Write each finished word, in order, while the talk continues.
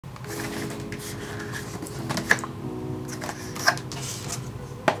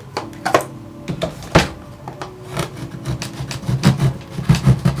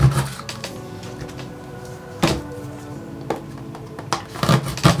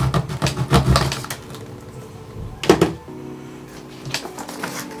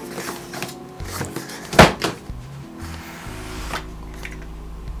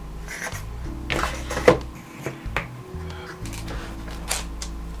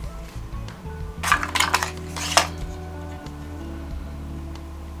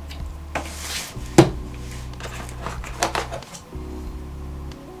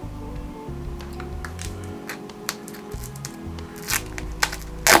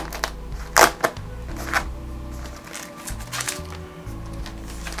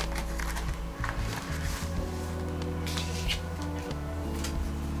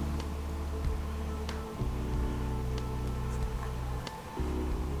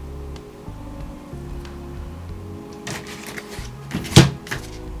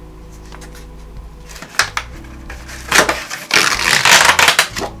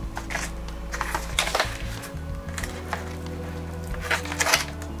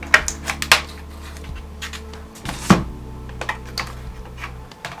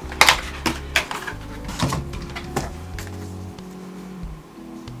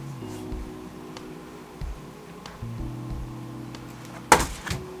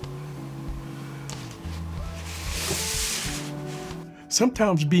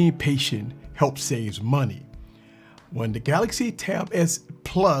Sometimes being patient helps save money. When the Galaxy Tab S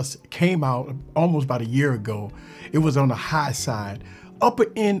Plus came out almost about a year ago, it was on the high side, upper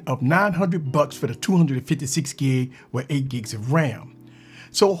end of $900 for the 256 gig with 8 gigs of RAM.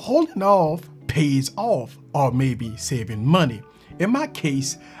 So holding off pays off, or maybe saving money. In my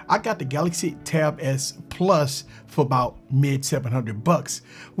case, I got the Galaxy Tab S Plus for about mid $700,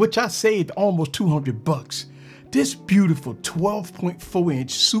 which I saved almost $200. This beautiful 12.4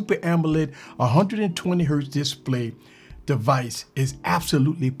 inch Super AMOLED 120Hz display device is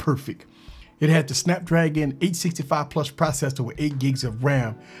absolutely perfect. It had the Snapdragon 865 Plus processor with 8 gigs of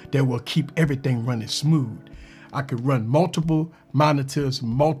RAM that will keep everything running smooth. I could run multiple monitors,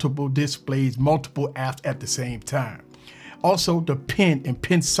 multiple displays, multiple apps at the same time. Also, the pen and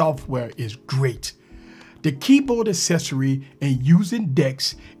pen software is great. The keyboard accessory and using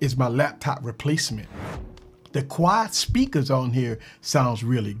DeX is my laptop replacement. The quiet speakers on here sounds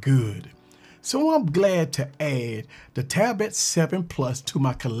really good. So I'm glad to add the Tab S 7 Plus to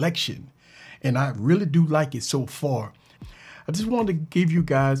my collection, and I really do like it so far. I just wanted to give you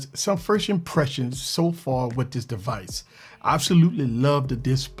guys some first impressions so far with this device. I absolutely love the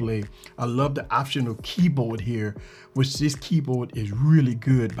display. I love the optional keyboard here, which this keyboard is really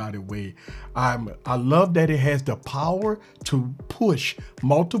good, by the way. I love that it has the power to push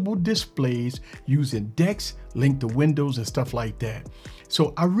multiple displays using DeX, link to Windows and stuff like that.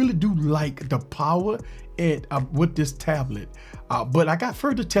 So I really do like the power with this tablet, but I got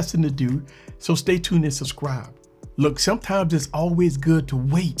further testing to do, so stay tuned and subscribe. Look, sometimes it's always good to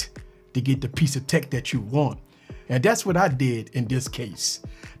wait to get the piece of tech that you want. And that's what I did in this case.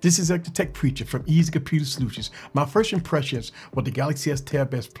 This is the Tech Preacher from Easy Computer Solutions. My first impressions with the Galaxy S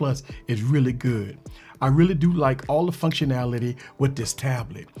Tab S Plus is really good. I really do like all the functionality with this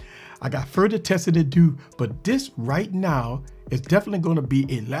tablet. I got further testing to do, but this right now is definitely going to be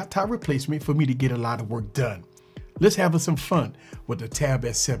a laptop replacement for me to get a lot of work done. Let's have some fun with the Tab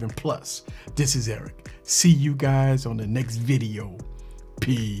S 7 Plus. This is Eric. See you guys on the next video.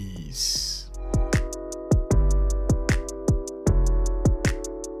 Peace.